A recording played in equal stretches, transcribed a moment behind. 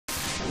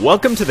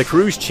Welcome to the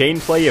cruise chain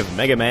play of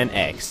Mega Man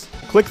X.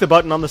 Click the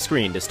button on the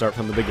screen to start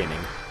from the beginning.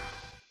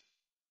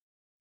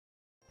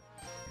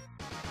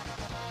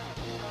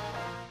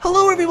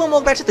 Hello everyone,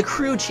 welcome back to the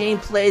crew chain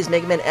plays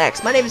Mega Man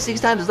X. My name is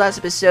iSneakSometimes. Last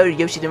episode,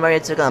 Yoshi and Mario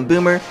took on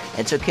Boomer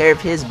and took care of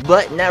his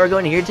butt. Now we're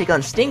going here to take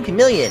on Sting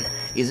Chameleon.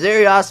 He's a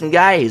very awesome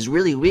guy. He's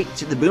really weak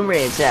to the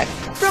boomerang attack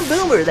from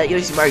Boomer that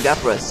Yoshi and Mario got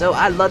for us. So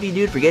I love you,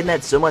 dude, for getting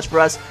that so much for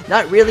us.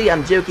 Not really,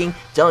 I'm joking.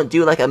 Don't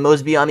do like a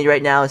Mosby on me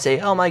right now and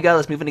say, oh my god,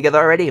 let's move in together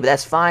already. But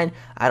that's fine.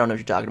 I don't know what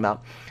you're talking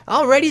about.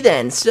 Alrighty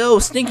then, so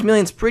Sting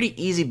Chameleon's pretty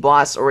easy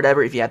boss or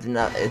whatever if you have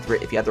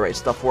the right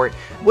stuff for it,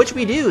 which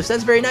we do, so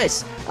that's very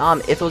nice.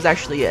 If it was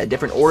actually a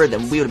different order,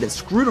 then we would have been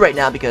screwed right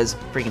now because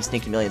freaking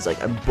Sting Chameleon's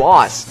like a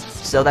boss.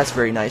 So that's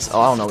very nice.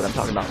 Oh, I don't know what I'm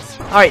talking about.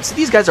 Alright, so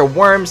these guys are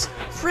worms.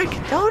 Frick,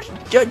 don't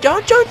do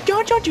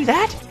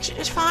that.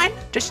 It's fine.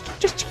 Just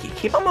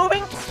keep on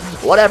moving.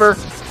 Whatever.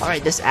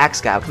 Alright, this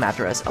axe guy will come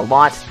after us a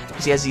lot.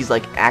 Because he has these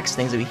like axe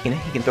things that he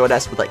can throw at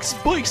us with like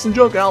spikes and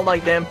junk, and I don't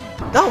like them.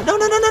 No.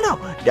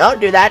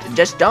 Don't do that.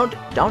 Just don't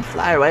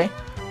fly away.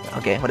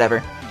 Okay, whatever.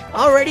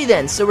 Alrighty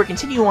then, so we're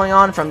continuing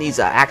on from these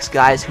axe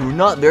guys who are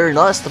not very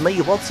nice to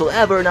me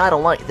whatsoever, and I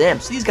don't like them.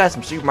 So these guys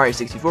from Super Mario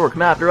 64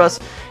 come after us.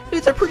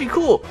 Dudes are pretty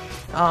cool.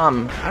 I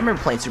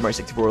remember playing Super Mario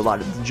 64 with a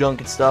lot of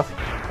junk and stuff,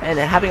 and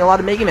having a lot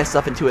of Megaman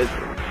stuff into it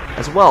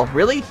as well.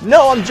 Really?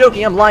 No, I'm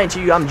joking. I'm lying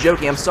to you. I'm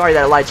joking. I'm sorry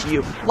that I lied to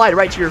you. Lied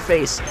right to your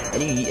face,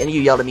 and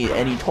you yelled at me,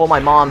 and you told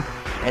my mom,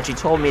 and she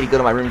told me to go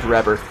to my room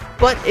forever.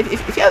 But if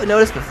you haven't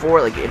noticed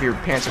before, like if your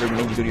parents ever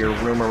made you go to your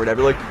room or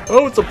whatever, like,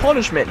 oh, it's a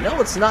punishment. No,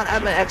 it's not. I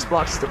have my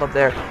Xbox stuff up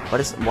there. But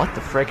it's what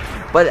the frick?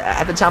 But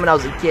at the time when I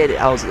was a kid,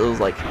 it was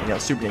like, you know,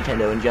 Super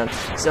Nintendo and junk.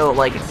 So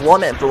like, well, I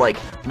meant for like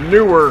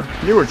newer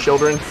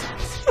children,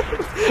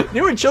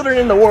 newer children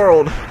in the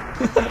world.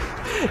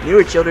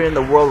 Newer children in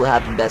the world will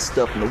have the best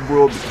stuff in the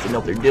world because they know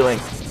what they're doing.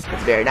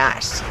 It's very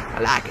nice.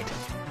 I like it.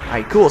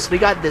 Alright, cool. So we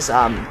got this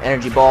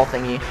energy ball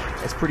thingy.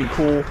 It's pretty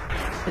cool.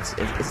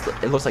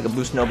 It looks like a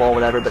blue snowball or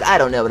whatever, but I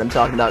don't know what I'm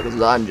talking about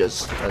because I'm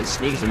just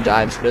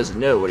iSneakSometimes who doesn't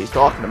know what he's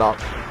talking about.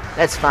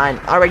 That's fine.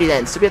 Alrighty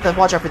then. So we have to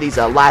watch out for these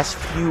last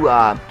few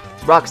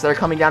rocks that are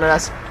coming down at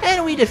us,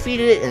 and we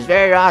defeated it. It's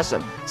very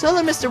awesome. So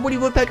hello, Mr. Woody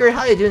Woodpecker.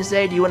 How you doing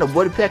today? Do you want to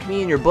woodpeck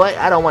me in your butt?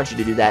 I don't want you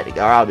to do that,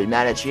 or I'll be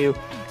mad at you.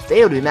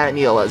 They would be mad at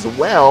me as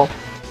well,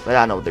 but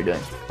I don't know what they're doing.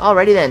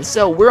 Alrighty then,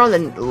 so we're on the,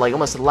 like,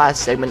 almost the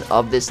last segment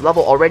of this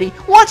level already.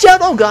 Watch out!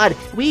 Oh god!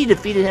 We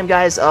defeated him,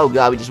 guys. Oh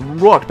god, we just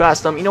walked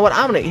past him. You know what?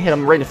 I'm gonna hit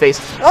him right in the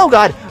face. Oh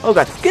god! Oh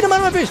god! Get him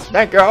out of my face!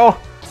 Thank you!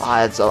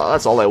 That's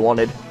all I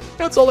wanted.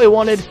 That's all I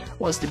wanted,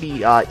 was to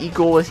be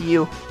equal with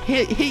you.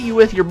 Hit you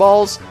with your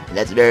balls, and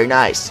that's very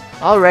nice.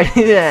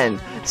 Alrighty then.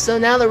 So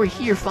now that we're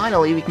here,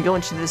 finally, we can go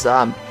into this,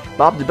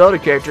 Bob the Builder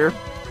character.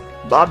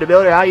 Bob the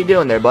Builder, how you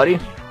doing there, buddy?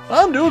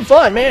 I'm doing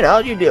fine, man. How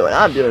you doing?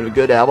 I'm doing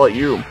good. How about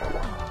you?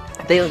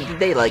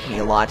 They like me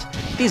a lot.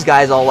 These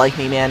guys all like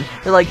me, man.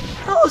 They're like,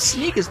 oh,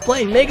 Sneak is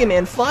playing Mega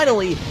Man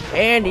finally,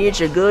 and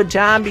it's a good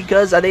time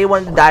because they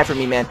wanted to die for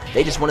me, man.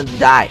 They just wanted to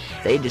die.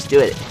 They just do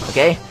it,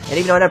 okay? And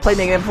even though I never played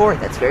Mega Man before,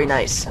 that's very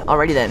nice.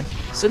 Alrighty then.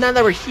 So now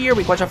that we're here,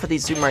 we watch out for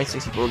these Super Mario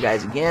 64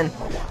 guys again,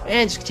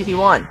 and just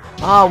continue on.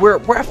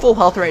 We're at full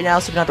health right now,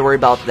 so we don't have to worry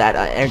about that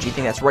energy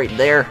thing that's right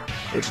there.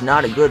 It's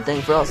not a good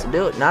thing for us to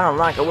do it, and I don't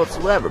like it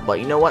whatsoever. But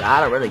you know what?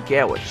 I don't really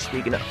care what you're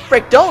speaking of.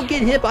 Frick, don't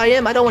get hit by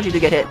him. I don't want you to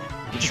get hit.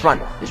 You just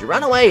run. Just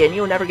run away, and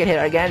you'll never get hit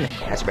again.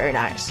 That's very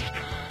nice.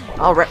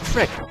 Alright,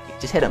 frick.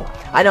 Just hit him.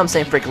 I know I'm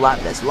saying frick a lot,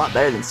 but that's a lot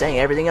better than saying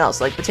everything else,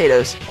 like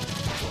potatoes.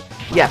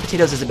 Yeah,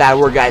 potatoes is a bad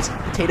word, guys.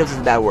 Potatoes is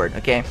a bad word,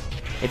 okay?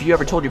 If you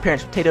ever told your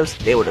parents potatoes,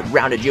 they would have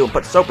grounded you and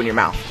put soap in your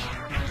mouth.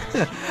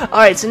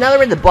 Alright, so now that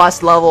we're in the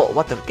boss level.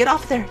 What the? Get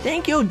off there.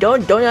 Thank you.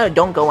 Don't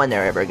go in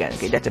there ever again,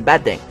 okay? That's a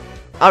bad thing.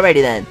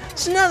 Alrighty then,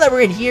 so now that we're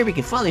in here, we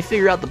can finally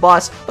figure out the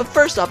boss, but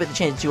first off we have to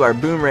change it to our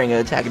boomerang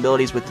attack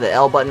abilities with the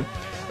L button.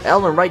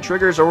 L and right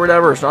triggers or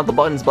whatever, it's not the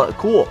buttons, but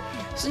cool.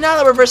 So now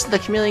that we're versing the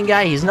Chameleon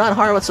guy, he's not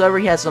hard whatsoever.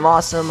 He has some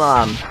awesome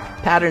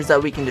patterns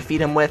that we can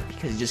defeat him with,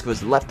 because he just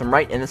goes left and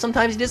right, and then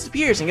sometimes he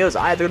disappears and goes,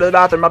 I have to go to the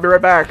bathroom, I'll be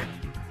right back.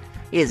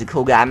 He is a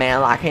cool guy, man,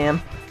 I like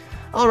him.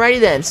 Alrighty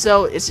then,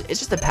 so it's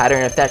just a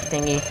pattern effect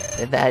thingy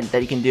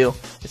that he can do.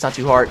 It's not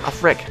too hard. Oh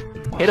frick.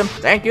 Hit him,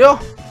 thank you.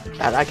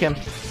 I like him.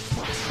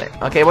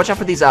 Okay, watch out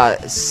for these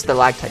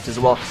stalactites as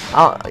well.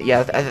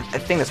 Yeah, I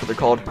think that's what they're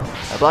called.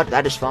 But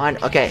that is fine.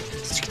 Okay,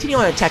 so just continue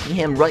on attacking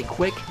him right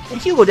quick, and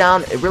he'll go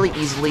down really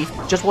easily.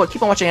 Just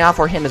keep on watching out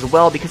for him as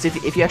well, because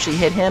if you actually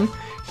hit him,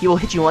 he will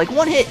hit you in like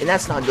one hit, and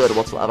that's not good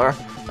whatsoever.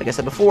 Like I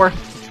said before,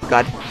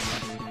 God.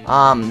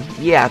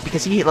 Yeah,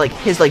 because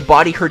his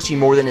body hurts you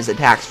more than his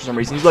attacks for some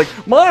reason. He's like,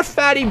 my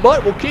fatty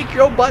butt will kick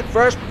your butt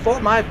first before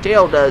my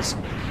tail does.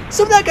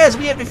 So with that, guys,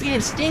 we have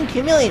defeated Sting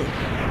Chameleon.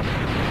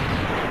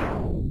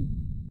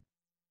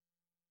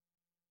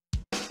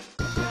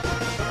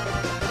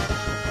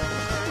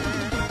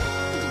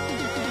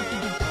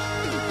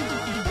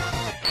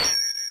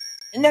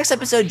 next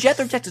episode,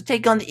 Jethro Tech will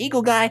take on the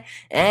Eagle Guy.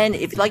 And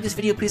if you like this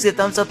video, please hit a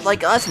thumbs up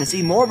like us. And to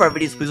see more of our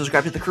videos, please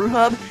subscribe to the Crew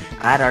Hub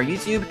at our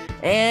YouTube.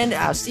 And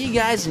I'll see you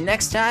guys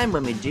next time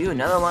when we do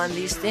another one of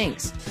these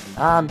things.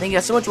 Thank you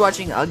guys so much for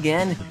watching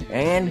again.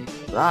 And,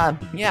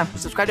 yeah,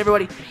 subscribe to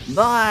everybody.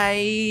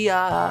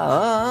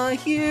 Bye.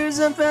 Here's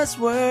a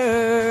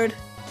password.